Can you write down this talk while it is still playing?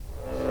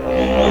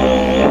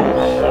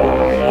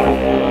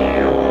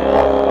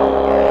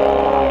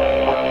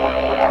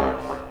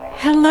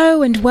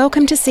Hello and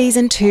welcome to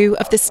Season 2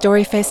 of the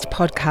Storyfest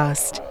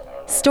podcast.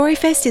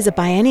 Storyfest is a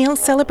biennial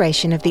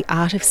celebration of the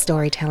art of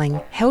storytelling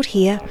held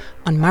here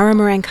on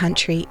Murrumarang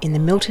country in the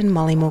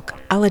Milton-Mollymook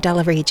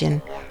Ulladulla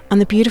region on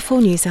the beautiful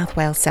New South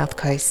Wales south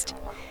coast.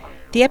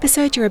 The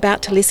episode you're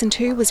about to listen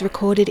to was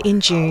recorded in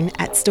June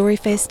at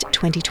Storyfest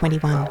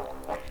 2021.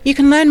 You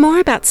can learn more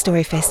about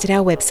Storyfest at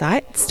our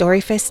website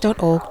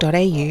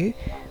storyfest.org.au,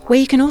 where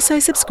you can also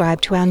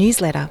subscribe to our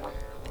newsletter.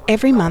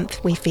 Every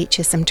month we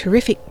feature some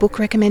terrific book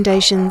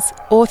recommendations,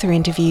 author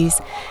interviews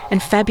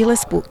and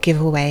fabulous book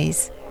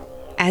giveaways.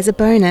 As a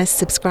bonus,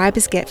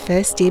 subscribers get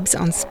first dibs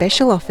on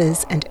special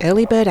offers and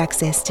early bird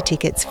access to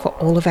tickets for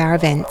all of our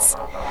events.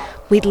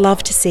 We'd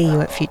love to see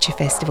you at future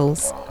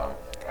festivals.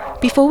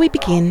 Before we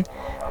begin,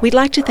 we'd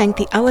like to thank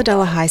the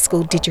Ulladulla High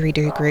School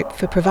Didgeridoo Group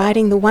for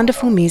providing the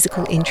wonderful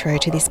musical intro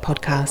to this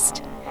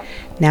podcast.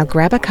 Now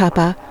grab a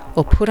cuppa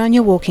or put on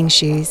your walking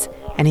shoes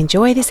and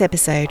enjoy this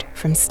episode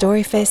from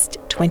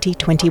Storyfest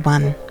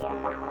 2021.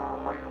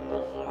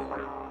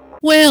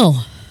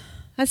 Well,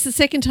 that's the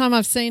second time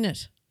I've seen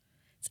it.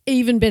 It's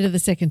even better the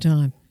second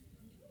time.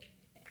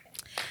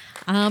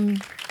 I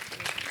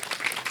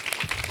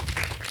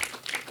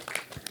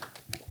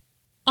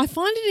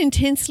find it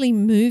intensely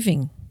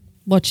moving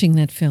watching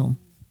that film,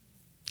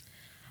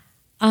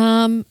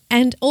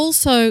 and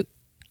also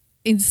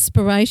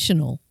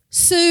inspirational.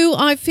 Sue,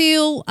 I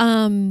feel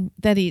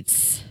that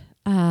it's,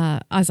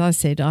 as I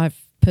said, I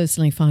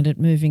personally find it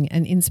moving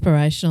and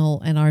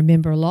inspirational, and I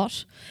remember a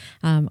lot.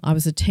 I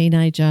was a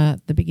teenager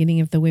at the beginning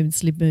of the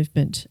women's lib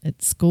movement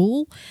at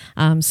school,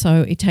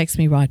 so it takes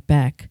me right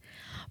back.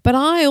 But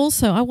I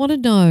want to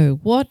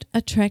know what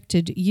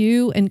attracted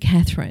you and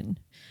Catherine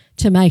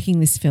to making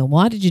this film.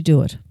 Why did you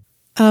do it?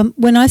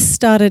 When I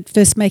started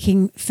first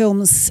making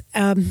films,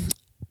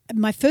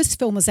 my first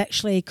film was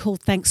actually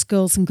called Thanks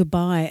Girls and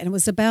Goodbye, and it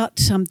was about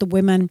the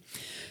women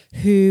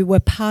who were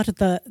part of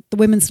the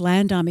Women's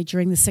Land Army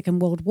during the Second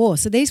World War.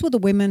 So these were the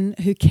women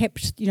who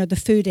kept, the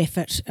food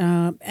effort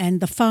and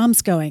the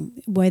farms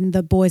going when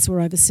the boys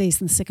were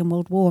overseas in the Second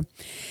World War.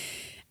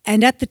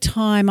 And at the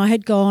time, I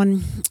had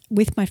gone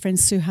with my friend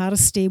Sue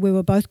Hardesty. We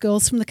were both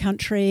girls from the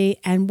country,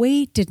 and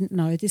we didn't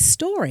know this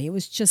story. It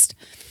was just,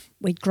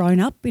 we'd grown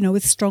up,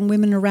 with strong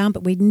women around,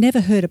 but we'd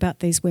never heard about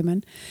these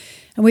women.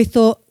 And we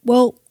thought,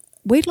 well,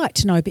 we'd like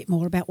to know a bit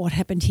more about what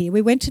happened here.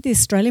 We went to the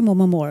Australian War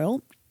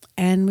Memorial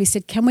and we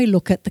said, can we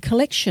look at the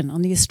collection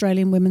on the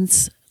Australian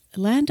Women's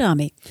Land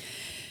Army?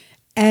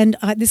 And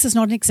this is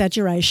not an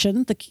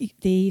exaggeration.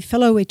 The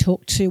fellow we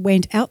talked to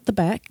went out the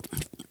back,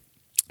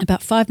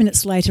 about 5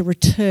 minutes later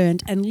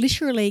returned and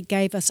literally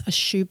gave us a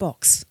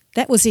shoebox.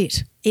 That was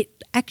it.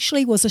 It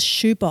actually was a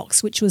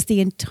shoebox, which was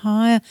the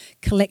entire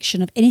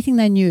collection of anything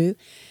they knew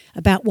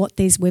about what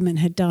these women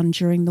had done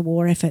during the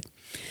war effort.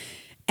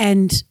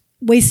 And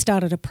we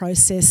started a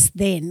process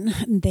then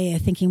and there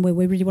thinking, well,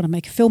 we really want to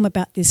make a film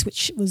about this,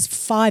 which was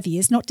 5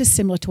 years, not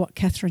dissimilar to what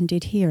Catherine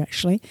did here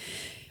actually,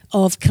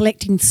 of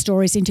collecting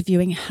stories,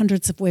 interviewing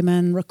hundreds of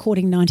women,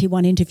 recording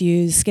 91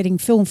 interviews, getting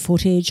film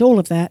footage, all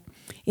of that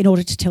in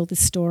order to tell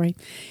this story.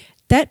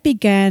 That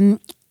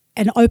began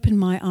and opened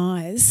my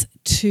eyes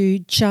to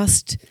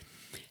just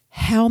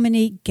how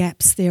many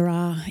gaps there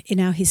are in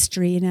our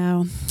history, in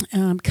our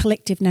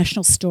collective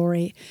national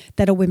story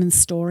that are women's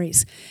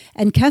stories.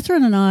 And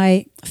Catherine and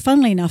I,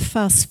 funnily enough,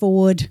 fast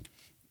forward,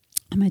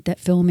 I made that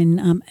film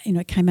in,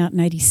 it came out in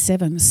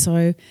 87.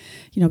 So,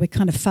 we're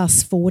kind of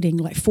fast forwarding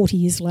like 40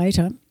 years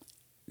later.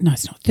 No,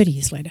 it's not, 30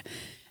 years later.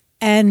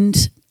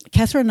 And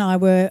Catherine and I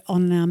were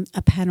on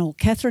a panel.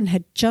 Catherine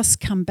had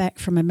just come back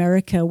from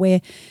America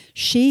where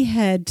she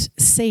had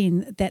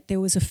seen that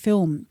there was a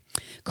film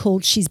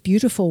called She's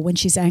Beautiful When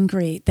She's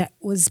Angry that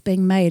was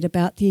being made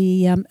about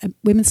the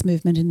women's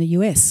movement in the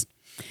US.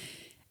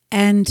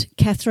 And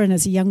Catherine,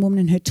 as a young woman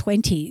in her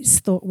 20s,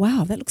 thought,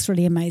 wow, that looks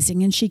really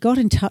amazing. And she got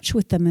in touch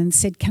with them and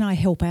said, can I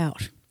help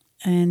out?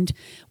 And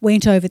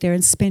went over there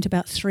and spent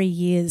about 3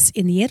 years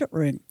in the edit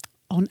room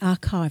on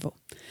archival.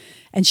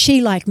 And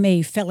she, like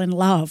me, fell in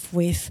love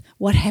with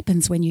what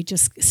happens when you're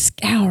just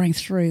scouring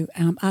through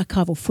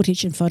archival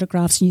footage and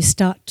photographs and you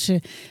start to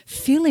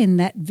fill in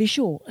that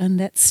visual and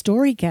that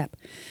story gap.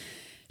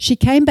 She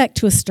came back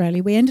to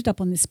Australia. We ended up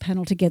on this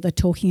panel together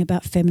talking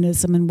about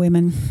feminism and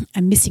women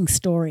and missing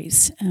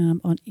stories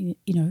on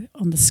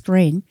the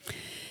screen.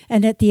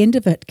 And at the end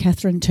of it,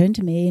 Catherine turned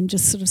to me and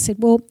just sort of said,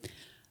 well,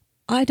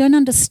 I don't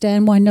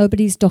understand why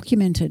nobody's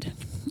documented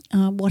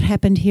what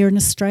happened here in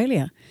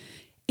Australia.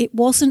 It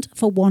wasn't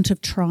for want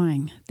of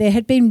trying. There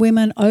had been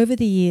women over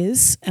the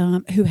years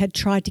who had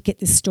tried to get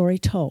this story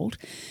told,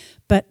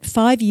 but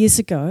 5 years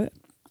ago,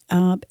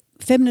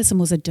 feminism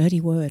was a dirty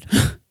word.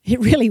 It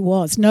really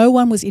was. No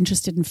one was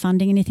interested in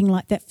funding anything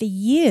like that for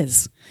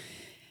years.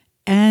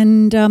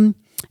 And,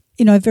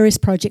 various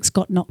projects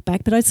got knocked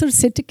back, but I sort of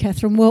said to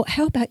Catherine, well,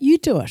 how about you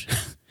do it?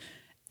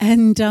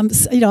 And,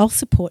 I'll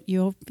support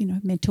you,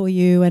 mentor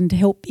you and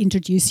help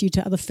introduce you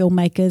to other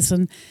filmmakers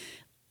and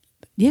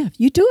yeah,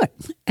 you do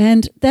it.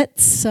 And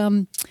that's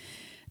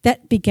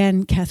that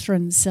began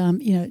Catherine's,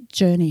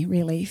 journey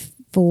really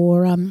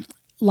for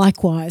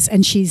likewise.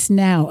 And she's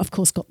now, of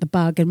course, got the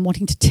bug and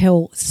wanting to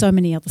tell so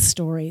many other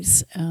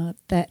stories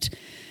that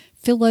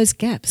fill those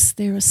gaps.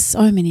 There are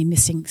so many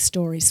missing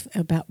stories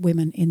about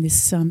women in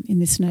this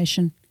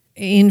nation.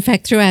 In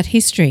fact, throughout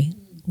history,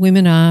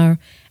 women are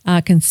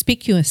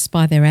conspicuous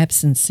by their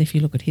absence, if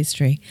you look at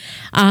history.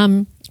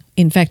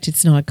 In fact,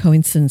 it's not a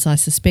coincidence, I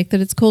suspect, that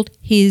it's called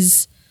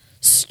His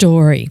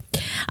Story.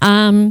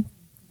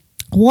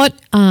 What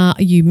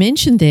you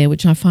mentioned there,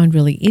 which I find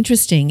really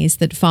interesting, is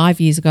that 5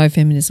 years ago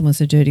feminism was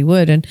a dirty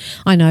word. And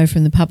I know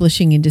from the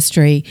publishing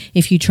industry,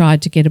 if you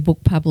tried to get a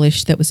book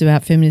published that was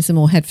about feminism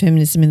or had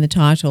feminism in the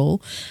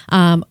title,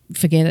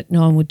 forget it,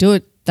 no one would do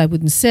it. They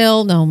wouldn't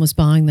sell, no one was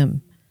buying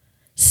them.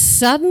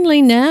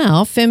 Suddenly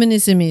now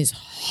feminism is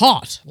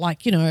hot,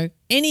 like,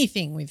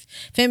 anything with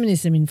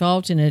feminism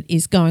involved in it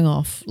is going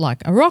off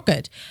like a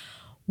rocket.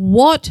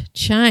 What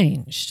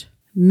changed?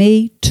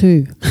 Me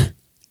Too.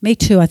 Me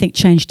Too, I think,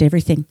 changed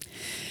everything.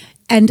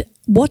 And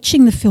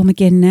watching the film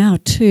again now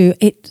too,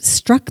 it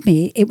struck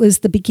me, it was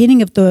the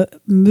beginning of the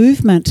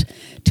movement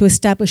to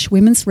establish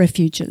women's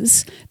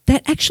refuges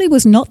that actually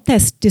was not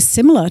that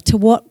dissimilar to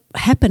what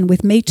happened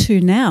with Me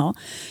Too now.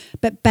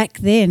 But back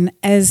then,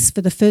 as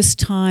for the first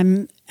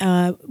time,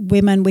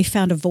 women, we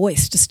found a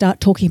voice to start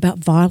talking about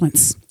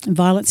violence and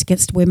violence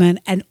against women,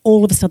 and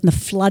all of a sudden the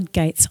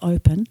floodgates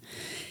open.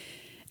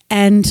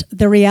 And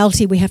the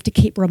reality, we have to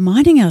keep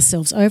reminding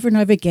ourselves over and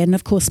over again.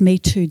 Of course, Me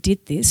Too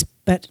did this,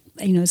 but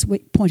as we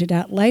pointed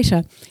out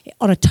later,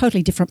 on a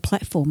totally different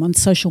platform on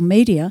social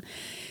media,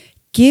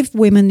 give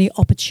women the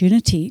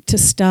opportunity to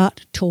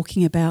start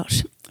talking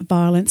about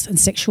violence and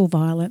sexual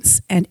violence,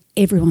 and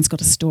everyone's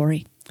got a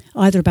story,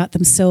 either about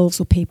themselves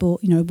or people,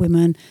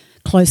 women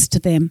close to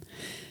them.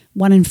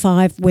 1 in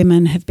 5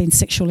 women have been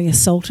sexually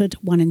assaulted.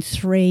 1 in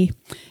 3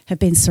 have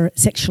been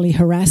sexually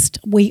harassed.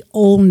 We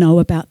all know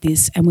about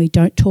this and we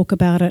don't talk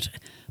about it,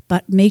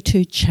 but Me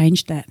Too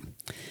changed that.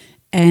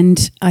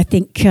 And I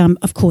think,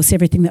 of course,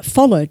 everything that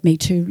followed Me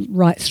Too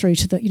right through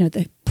to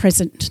the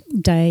present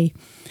day,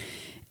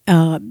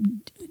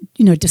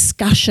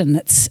 discussion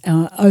that's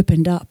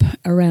opened up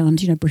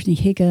around, Brittany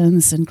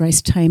Higgins and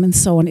Grace Tame and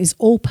so on is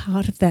all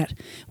part of that.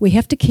 We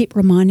have to keep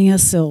reminding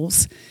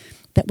ourselves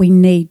that we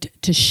need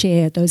to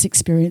share those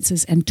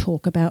experiences and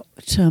talk about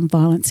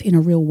violence in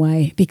a real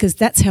way, because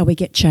that's how we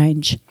get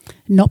change,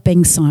 not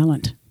being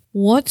silent.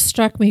 What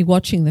struck me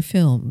watching the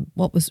film,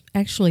 what was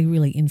actually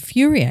really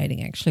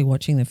infuriating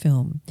watching the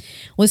film,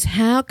 was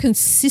how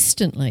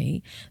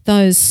consistently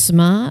those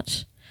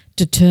smart,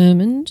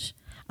 determined,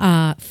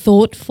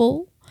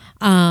 thoughtful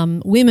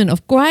women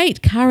of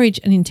great courage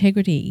and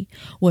integrity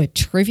were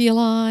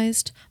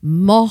trivialised,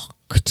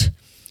 mocked,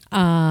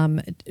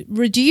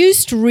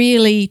 reduced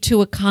really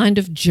to a kind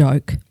of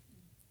joke.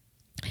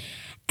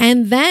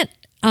 And that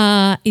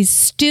is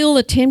still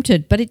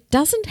attempted, but it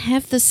doesn't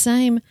have the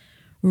same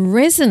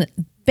resonance.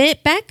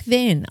 Back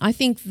then, I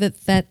think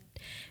that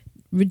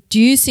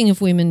reducing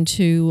of women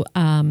to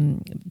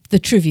the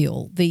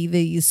trivial,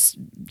 these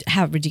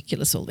how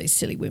ridiculous all these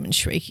silly women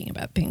shrieking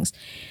about things,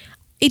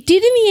 it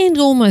did in the end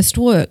almost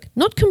work.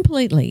 Not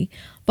completely,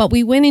 but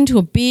we went into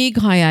a big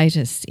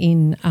hiatus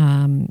in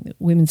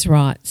women's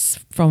rights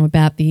from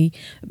about the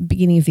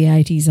beginning of the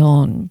 80s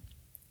on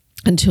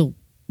until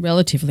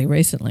relatively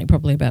recently,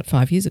 probably about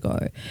 5 years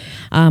ago.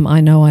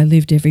 I know I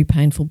lived every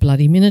painful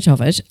bloody minute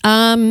of it.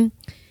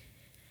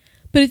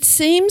 But it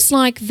seems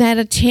like that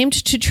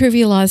attempt to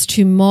trivialise,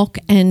 to mock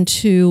and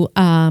to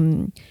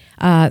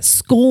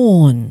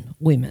scorn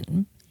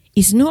women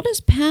is not as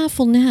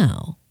powerful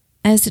now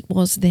as it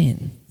was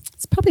then.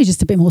 It's probably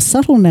just a bit more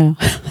subtle now.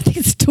 I think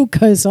it still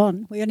goes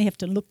on. We only have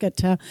to look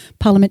at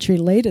parliamentary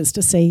leaders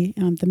to see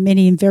the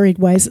many and varied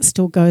ways it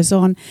still goes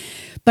on.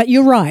 But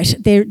you're right,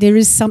 there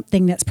is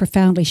something that's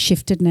profoundly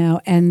shifted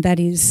now, and that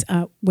is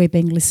we're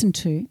being listened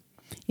to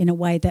in a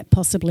way that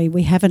possibly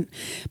we haven't.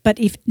 But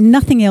if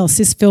nothing else,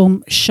 this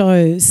film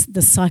shows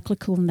the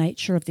cyclical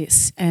nature of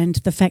this and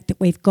the fact that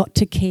we've got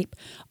to keep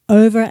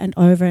over and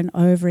over and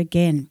over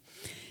again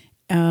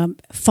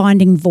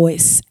finding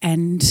voice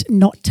and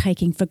not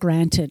taking for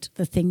granted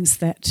the things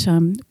that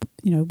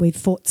we've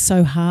fought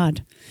so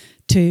hard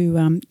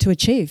to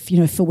achieve,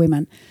 for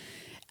women.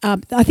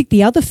 I think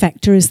the other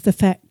factor is the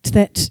fact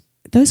that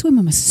those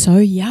women were so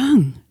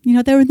young.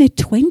 They were in their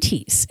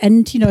 20s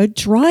and,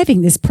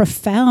 driving this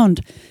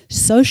profound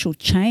social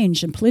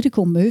change and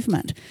political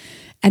movement.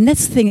 And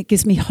that's the thing that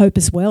gives me hope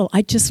as well.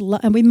 I just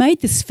and we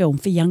made this film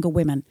for younger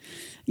women.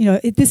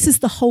 This is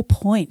the whole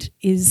point,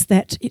 is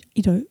that,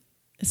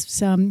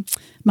 as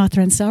Martha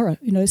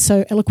Ansara,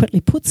 so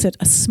eloquently puts it,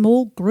 a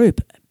small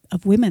group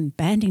of women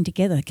banding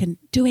together can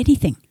do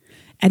anything.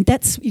 And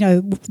that's,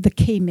 the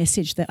key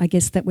message that I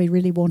guess that we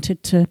really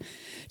wanted to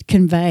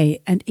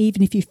convey. And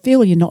even if you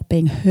feel you're not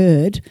being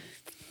heard,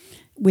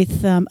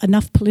 with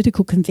enough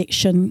political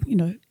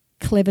conviction,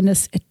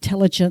 cleverness,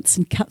 intelligence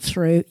and cut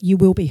through, you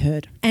will be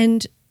heard.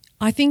 And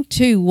I think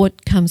too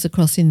what comes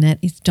across in that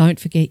is don't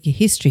forget your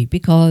history,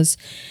 because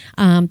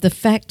the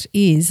fact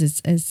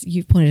is, as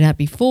you've pointed out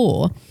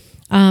before,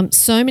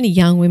 so many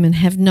young women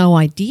have no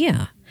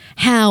idea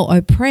how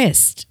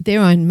oppressed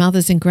their own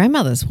mothers and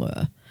grandmothers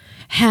were,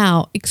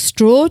 how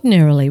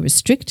extraordinarily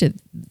restricted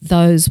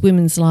those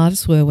women's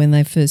lives were when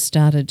they first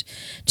started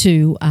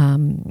to,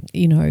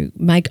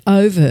 make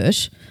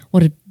overt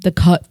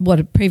what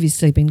had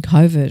previously been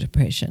covert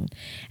oppression.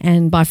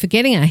 And by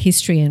forgetting our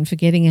history and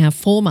forgetting our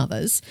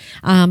foremothers,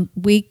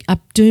 we are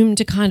doomed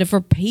to kind of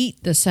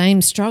repeat the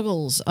same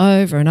struggles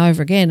over and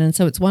over again. And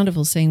so it's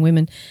wonderful seeing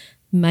women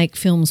make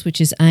films which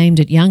is aimed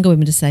at younger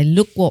women to say,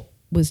 look what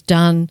was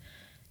done,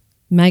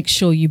 make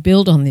sure you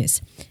build on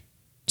this.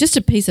 Just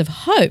a piece of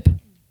hope.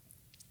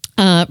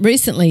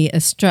 Recently,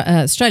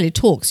 Australia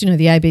Talks, the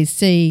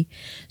ABC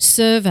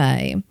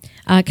survey,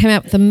 came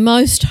out with the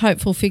most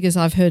hopeful figures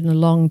I've heard in a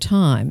long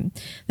time,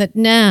 that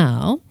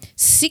now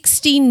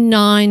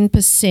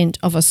 69%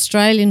 of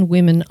Australian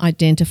women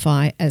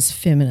identify as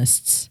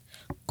feminists,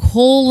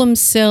 call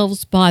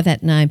themselves by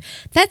that name.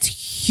 That's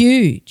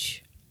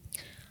huge.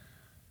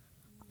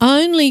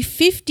 Only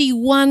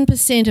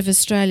 51% of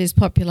Australia's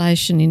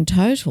population in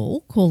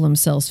total call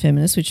themselves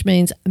feminists, which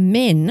means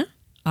men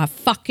are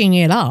fucking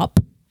it up,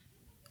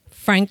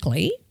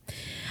 frankly.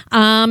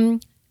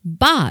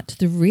 But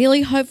the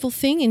really hopeful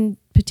thing, in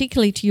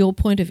particularly to your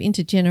point of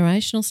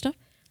intergenerational stuff,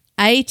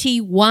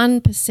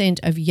 81%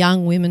 of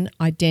young women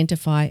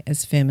identify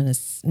as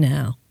feminists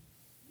now.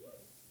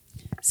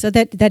 So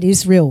that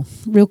is real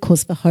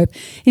cause for hope.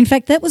 In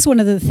fact, that was one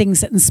of the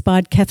things that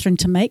inspired Catherine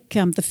to make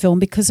the film,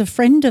 because a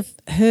friend of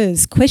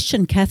hers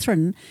questioned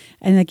Catherine,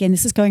 and again,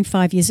 this is going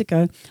 5 years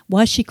ago,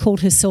 why she called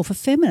herself a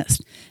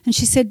feminist. And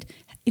she said,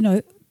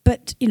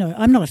 but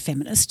I'm not a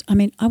feminist. I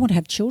mean, I want to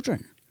have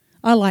children.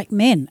 I like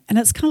men. And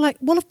it's kind of like,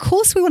 well, of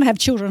course we want to have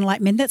children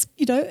like men. That's,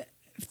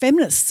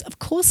 feminists. Of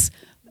course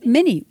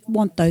many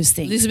want those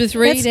things. Elizabeth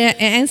Reed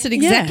answered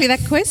exactly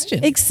that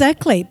question.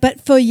 Exactly.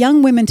 But for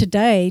young women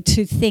today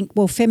to think,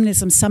 well,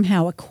 feminism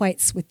somehow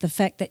equates with the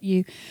fact that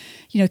you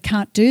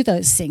can't do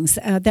those things.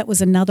 That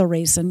was another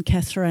reason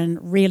Catherine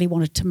really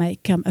wanted to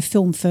make a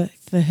film for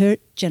her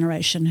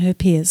generation, her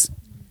peers.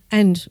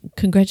 And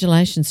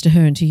congratulations to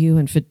her and to you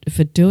and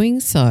for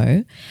doing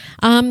so.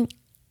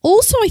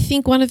 Also, I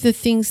think one of the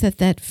things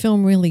that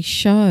film really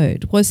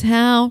showed was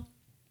how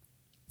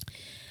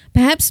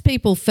perhaps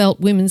people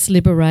felt women's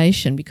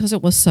liberation, because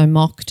it was so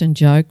mocked and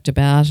joked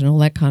about and all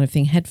that kind of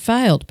thing, had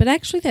failed. But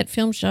actually that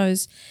film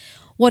shows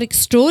what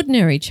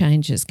extraordinary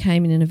changes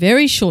came in a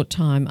very short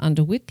time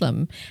under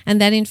Whitlam, and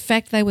that in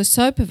fact they were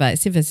so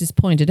pervasive, as is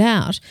pointed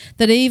out,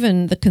 that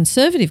even the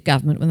Conservative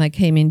government, when they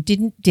came in,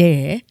 didn't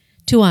dare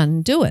to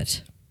undo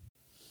it.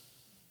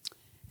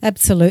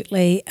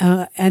 Absolutely.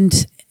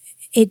 And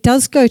it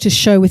does go to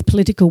show with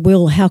political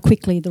will how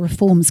quickly the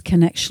reforms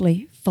can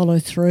actually follow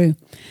through.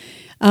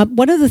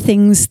 One of the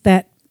things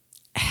that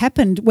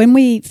happened when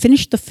we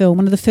finished the film,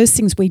 one of the first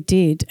things we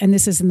did, and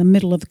this is in the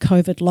middle of the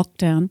COVID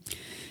lockdown,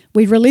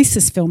 we released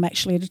this film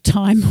actually at a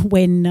time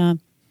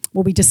when,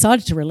 we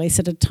decided to release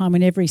it at a time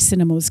when every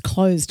cinema was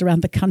closed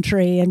around the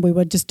country and we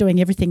were just doing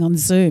everything on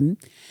Zoom.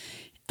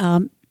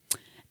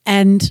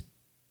 And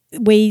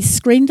we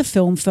screened the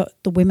film for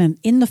the women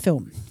in the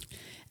film.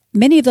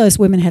 Many of those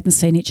women hadn't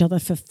seen each other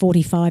for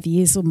 45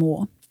 years or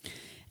more.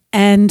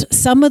 And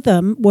some of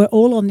them were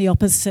all on the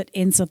opposite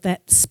ends of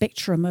that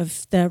spectrum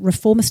of the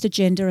reformist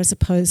agenda as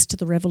opposed to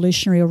the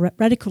revolutionary or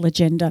radical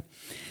agenda.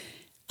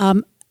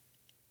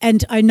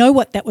 And I know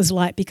what that was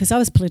like because I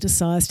was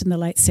politicised in the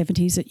late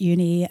 70s at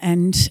uni,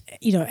 and,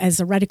 as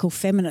a radical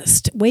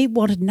feminist, we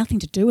wanted nothing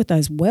to do with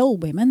those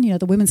women,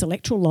 the women's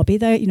electoral lobby.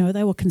 They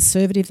were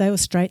conservative, they were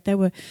straight, they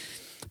were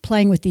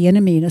playing with the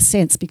enemy in a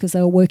sense because they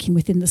were working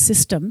within the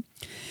system.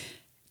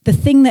 The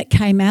thing that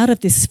came out of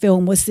this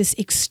film was this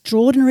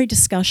extraordinary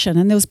discussion,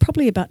 and there was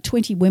probably about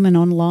 20 women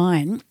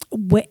online,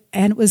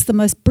 and it was the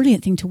most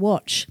brilliant thing to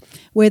watch,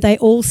 where they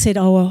all said,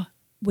 oh,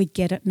 we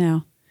get it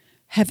now.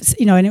 Have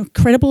an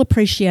incredible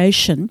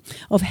appreciation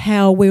of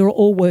how we were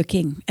all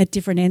working at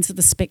different ends of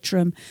the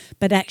spectrum,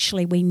 but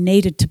actually we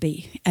needed to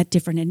be at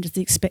different ends of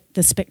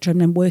the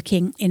spectrum and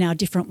working in our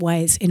different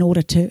ways in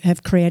order to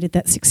have created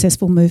that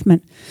successful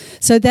movement.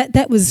 So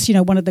that was,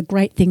 one of the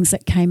great things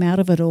that came out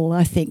of it all,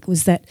 I think,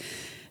 was that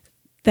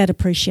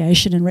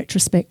appreciation in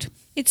retrospect.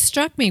 It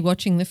struck me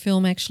watching the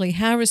film actually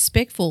how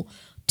respectful,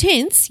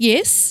 tense,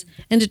 yes,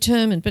 and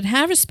determined, but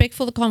how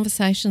respectful the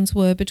conversations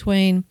were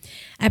between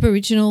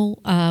Aboriginal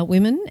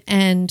women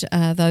and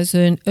those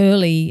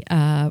early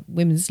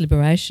women's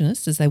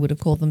liberationists, as they would have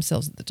called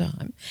themselves at the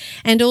time.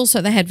 And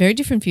also they had very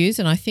different views,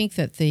 and I think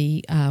that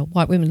the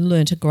white women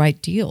learnt a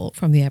great deal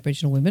from the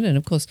Aboriginal women, and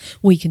of course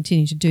we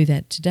continue to do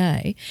that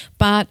today.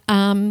 But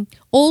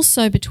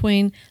also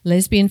between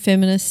lesbian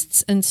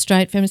feminists and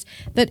straight feminists,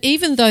 that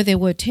even though there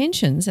were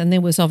tensions and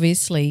there was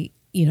obviously,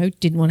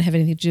 didn't want to have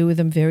anything to do with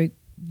them, very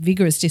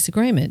vigorous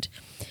disagreement,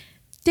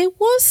 there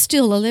was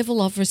still a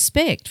level of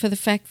respect for the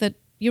fact that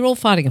you're all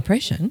fighting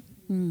oppression.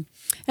 Mm.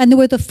 And there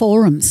were the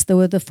forums. There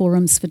were the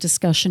forums for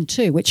discussion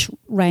too, which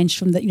ranged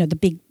from the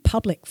big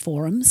public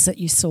forums that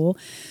you saw,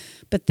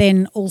 but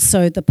then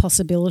also the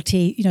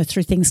possibility,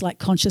 through things like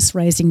conscious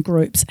raising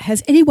groups.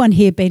 Has anyone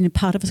here been a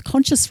part of a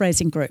conscious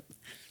raising group?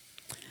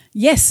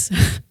 Yes.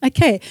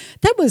 Okay.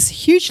 That was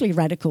hugely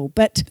radical,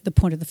 but the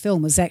point of the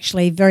film was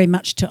actually very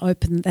much to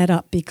open that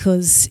up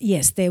because,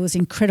 yes, there was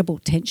incredible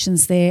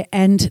tensions there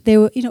and there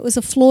were, it was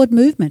a flawed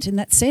movement in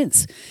that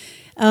sense.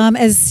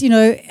 As you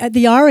know,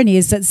 the irony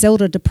is that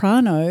Zelda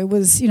Deprano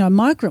was, a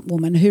migrant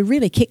woman who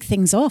really kicked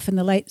things off in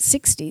the late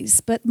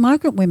 60s, but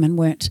migrant women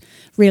weren't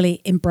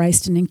really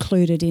embraced and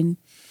included in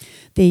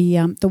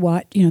the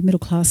white, middle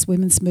class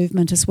women's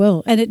movement as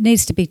well. And it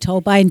needs to be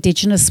told by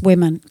Indigenous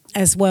women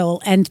as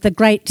well. And the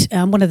great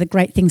one of the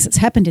great things that's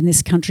happened in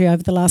this country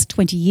over the last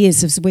 20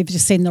 years is we've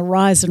just seen the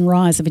rise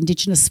of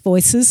Indigenous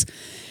voices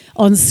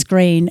on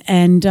screen,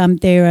 and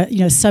there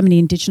are so many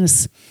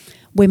Indigenous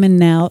women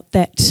now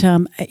that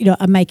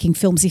are making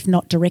films, if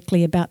not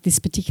directly about this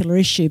particular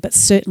issue, but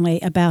certainly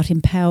about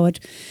empowered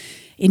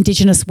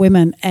Indigenous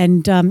women.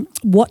 And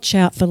watch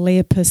out for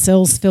Leah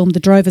Purcell's film The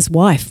Drover's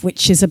Wife,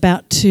 which is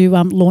about to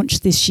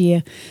launch this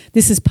year.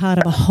 This is part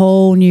of a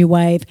whole new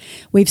wave.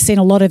 We've seen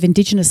a lot of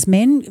Indigenous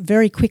men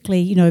very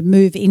quickly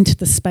move into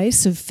the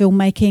space of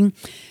filmmaking.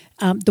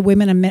 The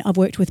women, and I've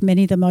worked with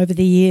many of them over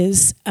the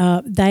years,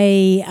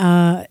 they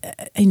are,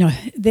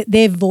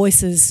 their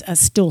voices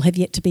still have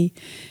yet to be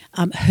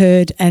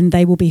heard, and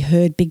they will be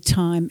heard big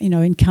time,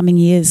 in coming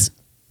years.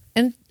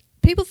 And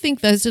people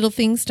think those little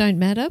things don't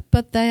matter,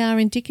 but they are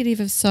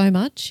indicative of so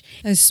much.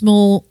 Those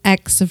small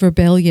acts of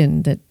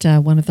rebellion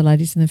that one of the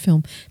ladies in the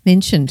film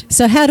mentioned.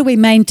 So how do we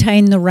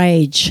maintain the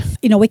rage?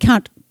 We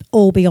can't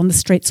all be on the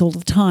streets all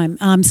the time.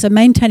 So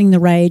maintaining the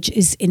rage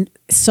is in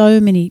so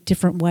many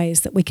different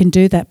ways that we can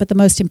do that. But the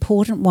most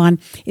important one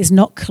is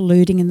not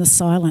colluding in the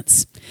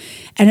silence.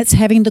 And it's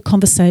having the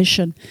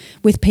conversation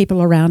with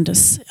people around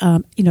us,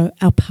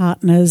 our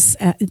partners,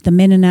 the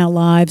men in our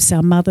lives,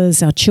 our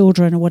mothers, our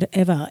children, or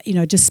whatever,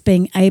 just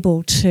being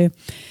able to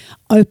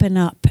open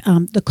up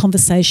the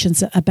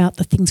conversations about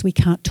the things we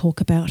can't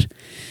talk about.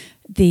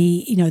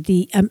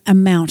 The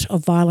amount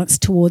of violence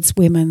towards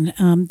women,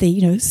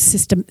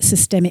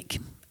 systemic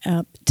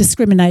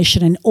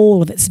discrimination in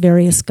all of its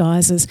various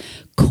guises,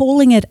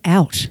 calling it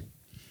out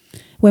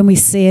when we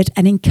see it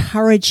and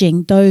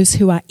encouraging those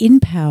who are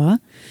in power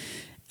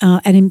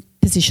and in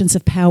positions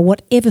of power,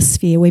 whatever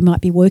sphere we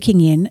might be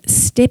working in,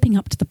 stepping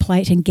up to the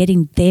plate and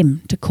getting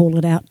them to call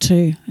it out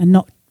too and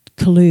not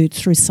collude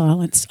through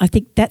silence. I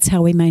think that's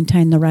how we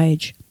maintain the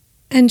rage.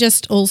 And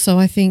just also,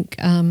 I think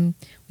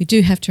we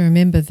do have to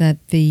remember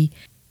that the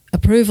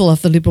approval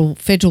of the Liberal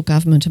federal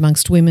government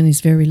amongst women is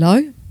very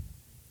low,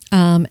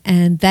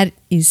 and that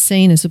is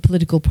seen as a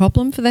political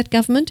problem for that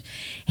government,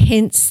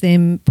 hence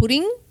them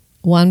putting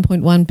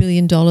 $1.1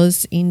 billion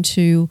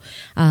into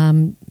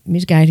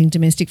mitigating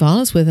domestic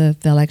violence. Whether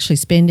they'll actually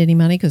spend any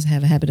money, because they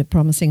have a habit of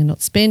promising and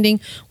not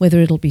spending, whether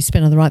it'll be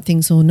spent on the right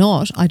things or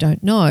not, I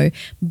don't know.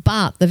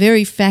 But the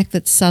very fact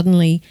that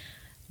suddenly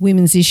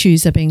women's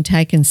issues are being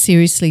taken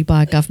seriously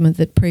by a government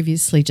that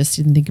previously just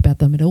didn't think about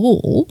them at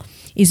all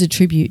is a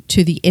tribute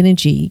to the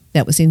energy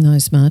that was in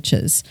those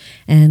marches,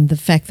 and the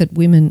fact that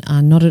women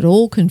are not at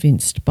all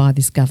convinced by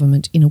this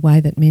government in a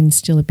way that men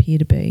still appear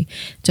to be.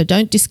 So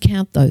don't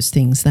discount those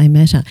things, they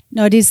matter.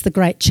 No, it is the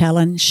great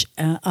challenge,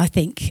 I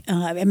think.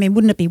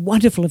 Wouldn't it be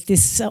wonderful if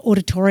this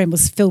auditorium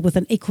was filled with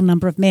an equal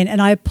number of men?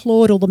 And I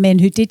applaud all the men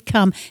who did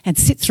come and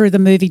sit through the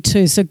movie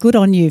too, so good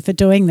on you for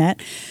doing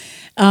that.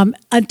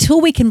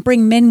 Until we can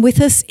bring men with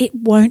us, it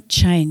won't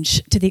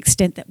change to the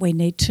extent that we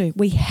need to.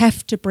 We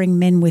have to bring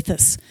men with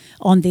us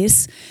on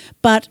this.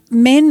 But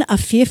men are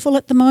fearful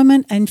at the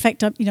moment. In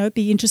fact, it'd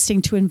be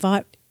interesting to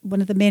invite one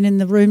of the men in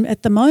the room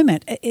at the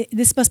moment.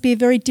 This must be a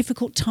very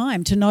difficult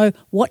time to know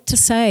what to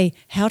say,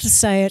 how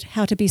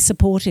to be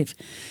supportive.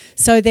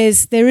 So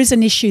there is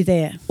an issue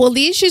there. Well,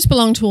 the issues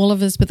belong to all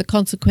of us, but the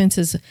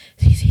consequences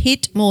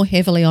hit more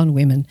heavily on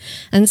women.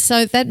 And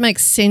so that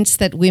makes sense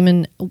that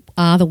women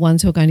are the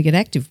ones who are going to get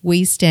active.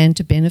 We stand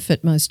to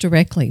benefit most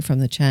directly from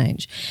the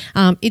change.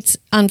 It's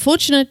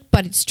unfortunate,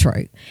 but it's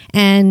true.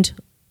 And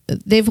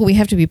therefore, we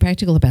have to be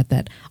practical about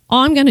that.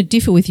 I'm going to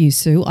differ with you,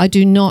 Sue. I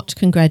do not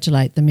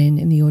congratulate the men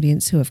in the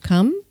audience who have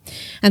come.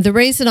 And the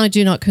reason I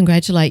do not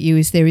congratulate you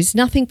is there is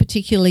nothing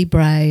particularly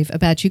brave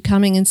about you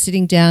coming and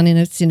sitting down in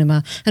a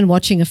cinema and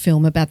watching a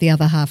film about the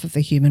other half of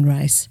the human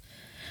race.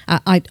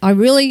 I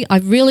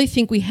really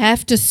think we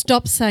have to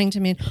stop saying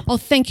to men, oh,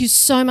 thank you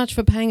so much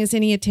for paying us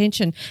any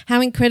attention. How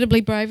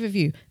incredibly brave of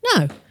you.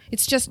 No.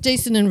 It's just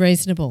decent and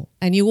reasonable,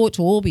 and you ought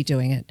to all be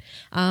doing it.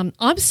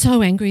 I'm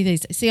so angry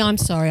these days. See, I'm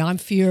sorry, I'm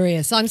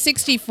furious. I'm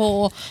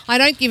 64. I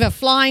don't give a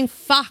flying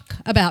fuck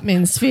about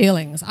men's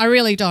feelings. I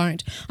really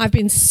don't. I've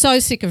been so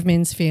sick of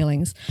men's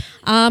feelings.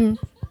 And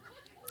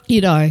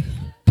I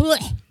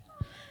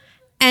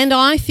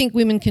think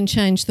women can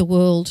change the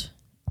world,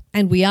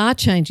 and we are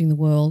changing the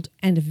world,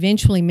 and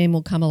eventually men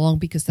will come along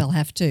because they'll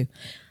have to.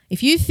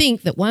 If you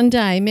think that one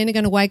day men are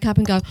going to wake up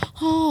and go,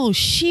 oh,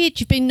 shit,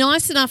 you've been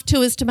nice enough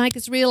to us to make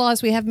us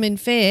realise we haven't been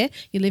fair,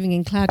 you're living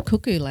in cloud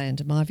cuckoo land,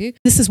 in my view.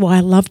 This is why I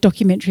love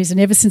documentaries, and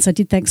ever since I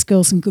did Thanks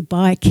Girls and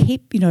Goodbye, I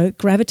keep,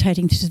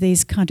 gravitating to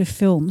these kind of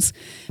films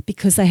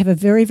because they have a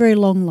very, very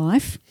long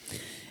life.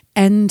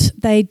 And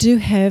they do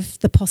have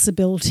the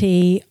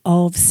possibility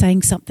of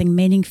saying something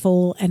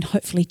meaningful and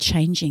hopefully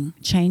changing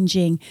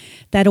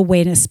that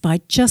awareness by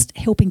just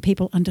helping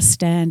people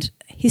understand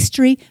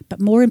history,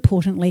 but more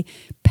importantly,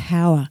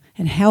 power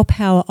and how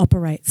power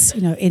operates,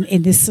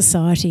 in this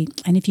society.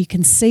 And if you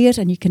can see it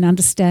and you can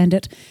understand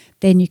it,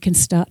 then you can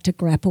start to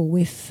grapple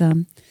with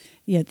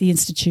the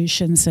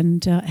institutions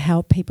and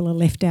how people are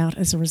left out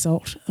as a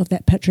result of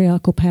that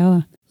patriarchal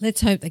power.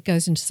 Let's hope that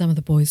goes into some of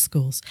the boys'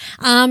 schools.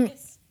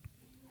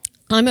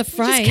 I'm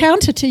afraid. Just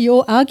counter to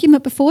your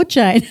argument before,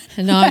 Jane.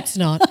 No, it's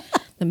not.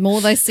 The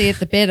more they see it,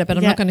 the better. But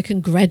I'm not going to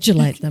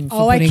congratulate them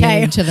for putting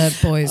it into the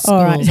boys'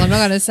 schools. Right. I'm not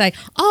going to say,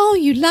 "Oh,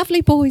 you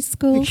lovely boys'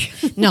 schools."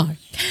 No.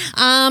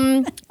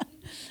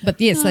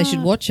 But yes, they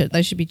should watch it.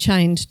 They should be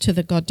chained to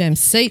the goddamn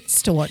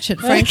seats to watch it,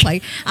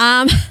 frankly.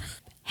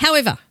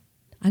 However,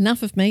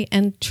 enough of me,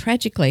 and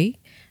tragically,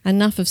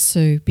 enough of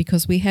Sue,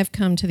 because we have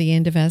come to the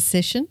end of our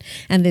session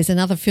and there's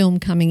another film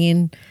coming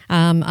in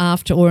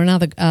after, or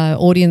another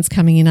audience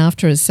coming in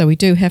after us, so we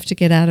do have to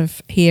get out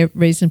of here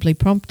reasonably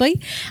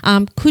promptly.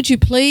 Could you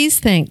please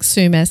thank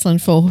Sue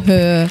Maslin for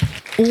her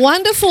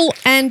wonderful,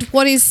 and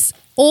what is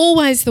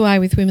always the way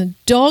with women,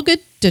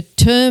 dogged,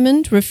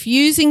 determined,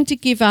 refusing to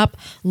give up,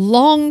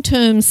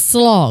 long-term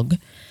slog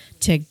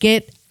to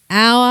get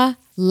our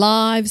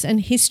lives and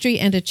history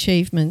and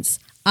achievements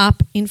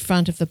up in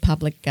front of the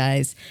public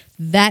gaze.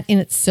 That in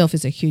itself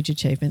is a huge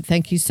achievement.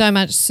 Thank you so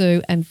much,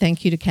 Sue, and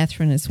thank you to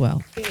Catherine as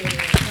well. Thank you.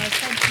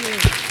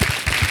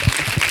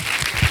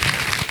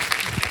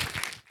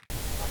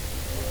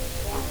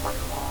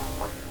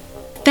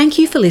 Thank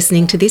you for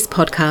listening to this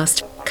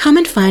podcast. Come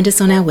and find us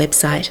on our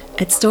website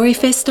at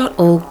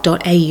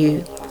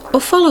storyfest.org.au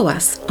or follow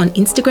us on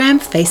Instagram,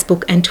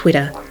 Facebook and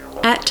Twitter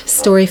at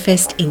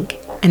Storyfest Inc.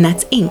 And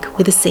that's Inc.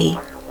 with a C.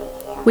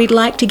 We'd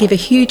like to give a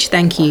huge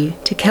thank you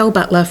to Kel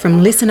Butler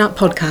from Listen Up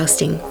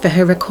Podcasting for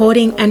her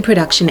recording and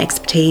production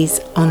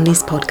expertise on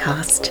this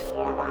podcast.